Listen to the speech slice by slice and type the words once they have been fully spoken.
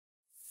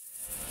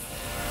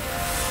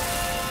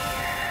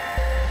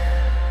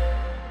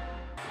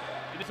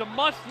a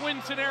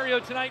must-win scenario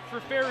tonight for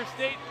Ferris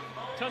State.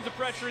 Tons of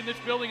pressure in this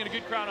building and a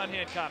good crowd on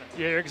hand, Connor.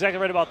 Yeah, you're exactly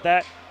right about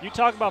that. You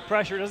talk about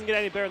pressure, it doesn't get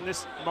any better than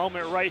this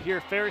moment right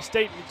here. Ferris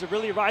State needs to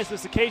really rise to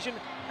this occasion.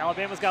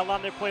 Alabama's got a lot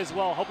on their plate as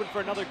well, hoping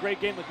for another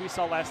great game like we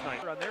saw last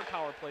night. On their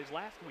power plays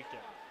last weekend.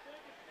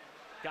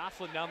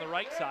 Gosselin down the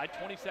right side,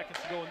 20 seconds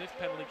to go in this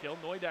penalty kill.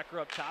 Neudecker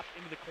up top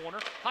into the corner.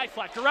 High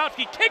flat,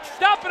 Jarowski, kick,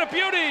 stop, and a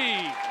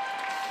beauty!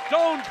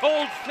 Stone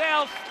cold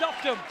Sal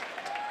stuffed him.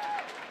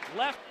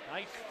 Left,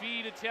 nice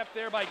feed attempt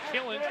there by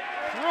Killens.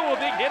 Threw a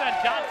big hit on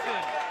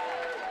Johnson.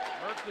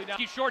 Merkley now,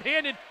 he's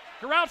shorthanded.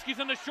 Jarowski's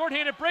on the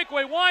shorthanded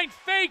breakaway, winds,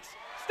 fakes,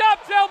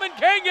 stops Selman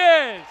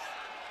Kangas!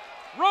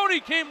 Roney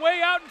came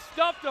way out and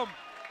stuffed him.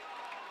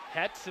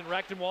 Hetz and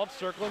Rechtenwald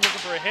circling, looking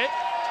for a hit.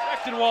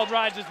 Rechtenwald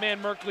rides his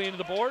man Merkley into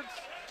the boards.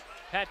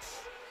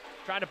 Hetz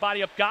trying to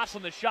body up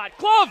Gosselin, the shot.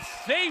 Glove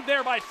saved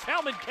there by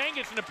Selman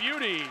Kangas and a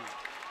beauty.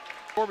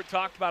 Corbett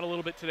talked about a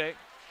little bit today.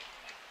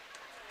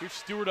 Here's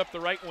Stewart up the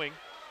right wing.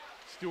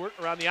 Stewart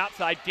around the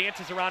outside,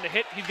 dances around to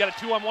hit. He's got a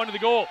 2-on-1 to the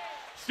goal.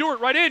 Stewart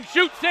right in,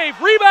 shoot, save,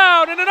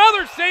 rebound, and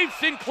another save,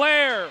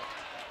 Sinclair.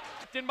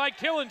 In by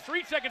Killens,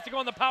 3 seconds to go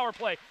on the power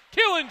play.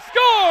 Killens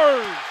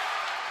scores!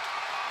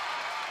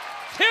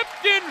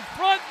 Tipped in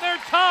front, they're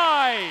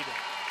tied.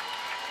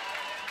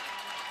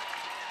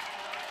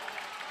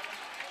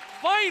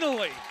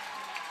 Finally.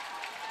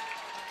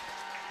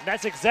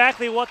 That's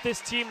exactly what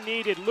this team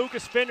needed.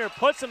 Lucas Finner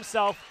puts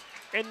himself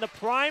in the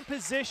prime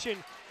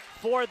position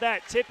for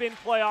that tip-in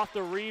play off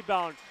the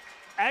rebound.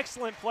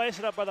 Excellent play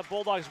set up by the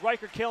Bulldogs.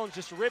 Riker Killens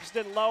just rips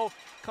it in low,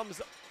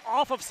 comes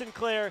off of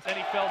Sinclair. Then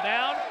he fell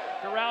down.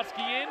 Jarowski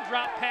in,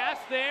 drop pass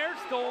there,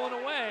 stolen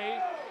away.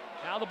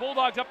 Now the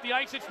Bulldogs up the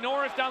ice. It's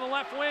Norris down the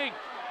left wing.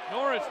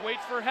 Norris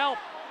waits for help.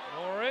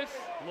 Norris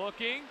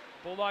looking.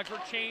 Bulldogs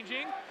are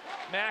changing.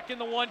 Mack in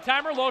the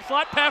one-timer, low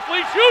slot.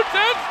 Peffley shoots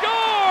and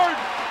scores!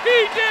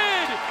 He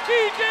did!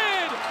 He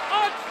did!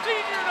 On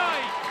senior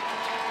night!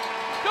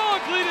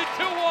 Dogs lead it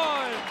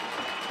 2-1.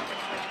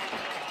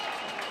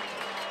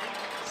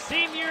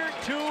 Senior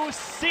to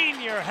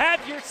senior.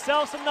 Have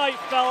yourselves a night,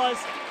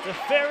 fellas. The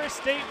Ferris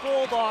State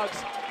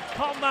Bulldogs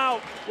come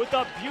out with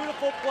a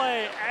beautiful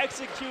play,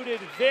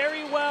 executed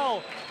very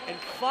well, and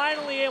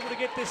finally able to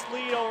get this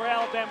lead over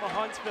Alabama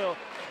Huntsville.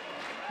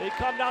 They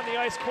come down the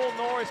ice. Cole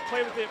Norris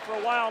played with it for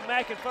a while.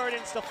 Mack and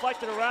Ferdinand's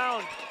deflected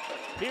around.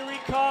 Here he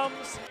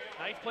comes.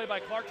 Nice play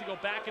by Clark to go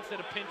back instead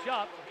of pinch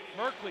up.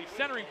 Merkley,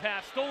 centering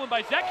pass, stolen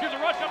by Zek. Here's a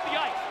rush up the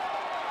ice.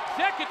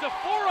 Zek gets a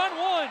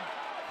 4-on-1.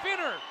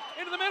 Finner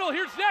into the middle.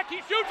 Here's Zek. He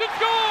shoots and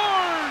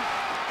scores!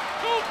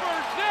 Cooper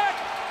Zek,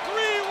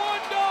 3-1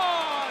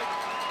 Dogs.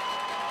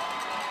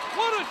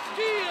 What a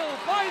steal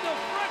by the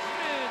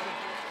freshman.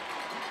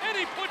 And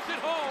he puts it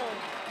home.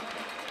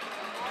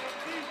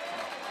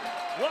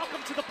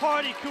 Welcome to the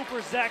party,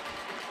 Cooper Zek.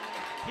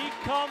 He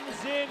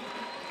comes in,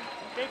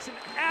 makes an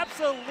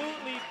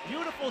absolutely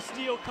beautiful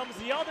steal, comes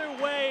the other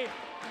way,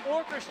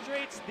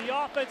 orchestrates the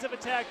offensive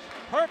attack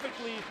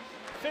perfectly.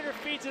 Finner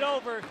feeds it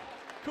over.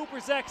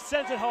 Cooper Zek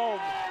sends it home.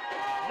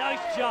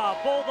 Nice job.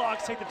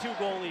 Bulldogs take the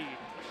 2-goal lead.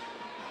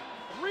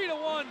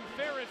 3-1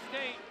 Ferris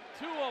State.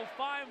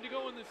 2:05 to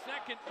go in the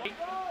second.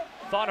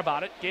 Thought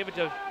about it, gave it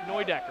to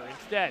Neudecker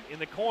instead. In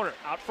the corner,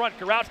 out front,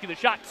 Jarowski the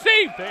shot.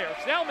 Saved there,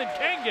 Selman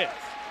Kangas.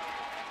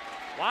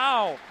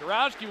 Wow,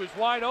 Jarowski was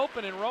wide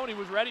open and Roney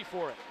was ready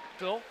for it.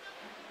 Still,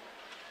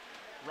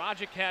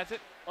 Rogic has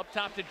it, up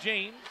top to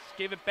James,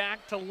 gave it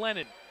back to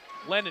Lennon.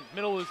 Lennon,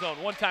 middle of the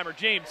zone, one-timer,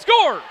 James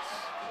scores!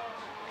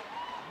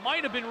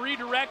 Might have been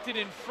redirected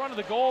in front of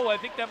the goal. I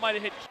think that might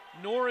have hit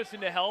Norris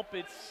into help.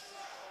 It's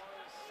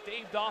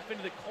staved off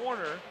into the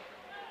corner,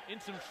 in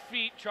some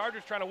feet.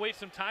 Chargers trying to waste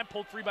some time,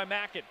 pulled free by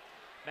Mackin.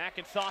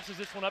 Mackin sauces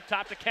this one up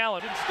top to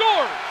Callan and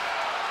scores!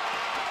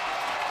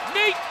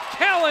 Nate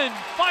Callan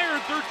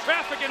fired through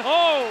traffic and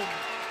home.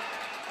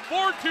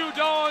 4-2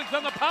 Dogs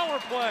on the power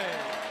play.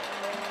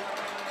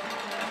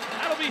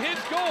 That'll be his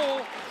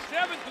goal,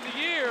 7th of the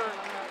year.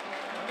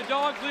 And the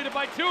Dogs lead it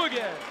by 2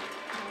 again.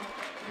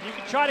 You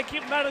can try to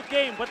keep them out of the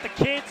game, but the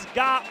kids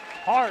got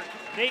heart.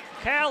 Nate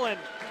Callan,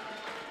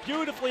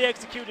 beautifully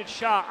executed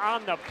shot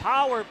on the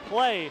power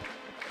play.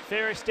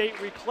 Ferris State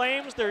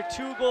reclaims their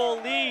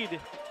 2-goal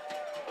lead.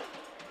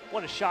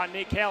 What a shot.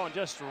 Nate Callan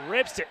just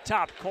rips it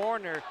top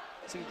corner.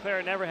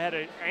 Sinclair never had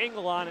an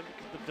angle on it.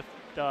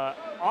 The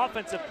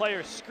offensive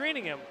player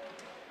screening him.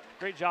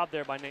 Great job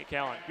there by Nate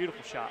Callan.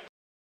 Beautiful shot.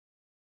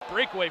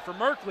 Breakaway for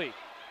Merkley.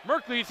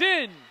 Merkley's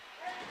in.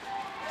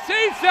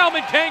 Saves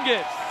Selman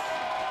Kangas.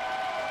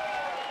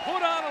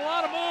 Put on a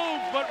lot of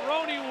moves, but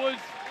Roney was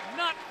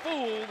not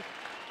fooled.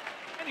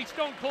 And he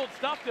stone cold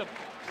stuffed him.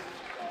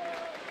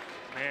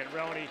 Man,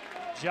 Roney,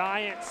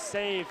 giant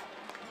save.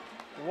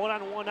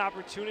 One-on-one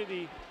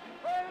opportunity.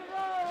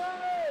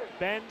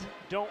 Bend,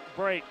 don't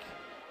break.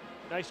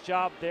 Nice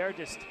job there,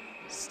 just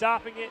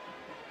stopping it.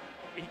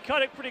 He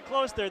cut it pretty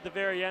close there at the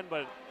very end,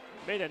 but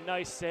made a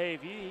nice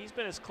save. He's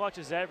been as clutch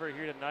as ever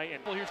here tonight.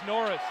 And well, here's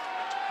Norris.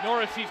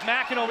 Norris sees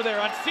Mackin over there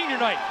on senior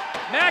night.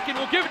 Mackin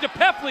will give it to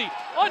Peffley,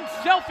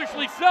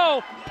 unselfishly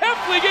so.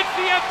 Peffley gets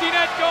the empty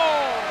net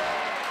goal.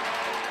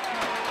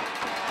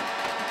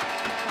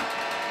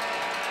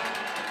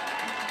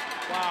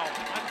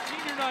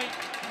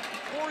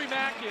 Corey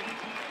Mackin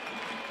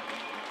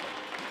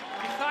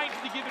decides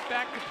to give it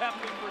back to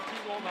Pepin for a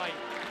 2-goal night.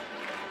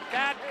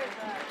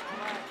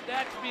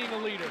 That's being a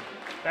leader.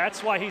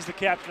 That's why he's the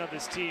captain of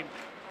this team.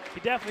 He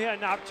definitely had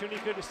an opportunity.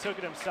 He could have just took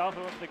it himself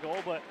and went for the goal,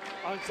 but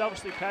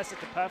unselfishly passed it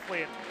to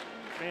Peffley. And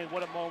man,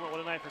 what a moment, what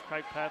a night for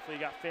Craig Peffley. He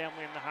got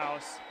family in the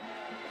house.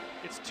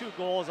 It's 2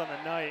 goals on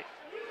the night.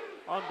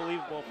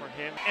 Unbelievable for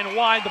him. And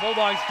wide, the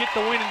Bulldogs get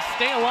the win and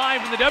stay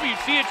alive in the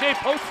WCHA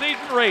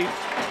postseason race.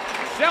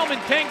 Salmon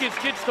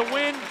Tengus gets the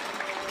win.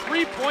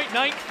 3-point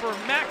night for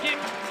Mackin.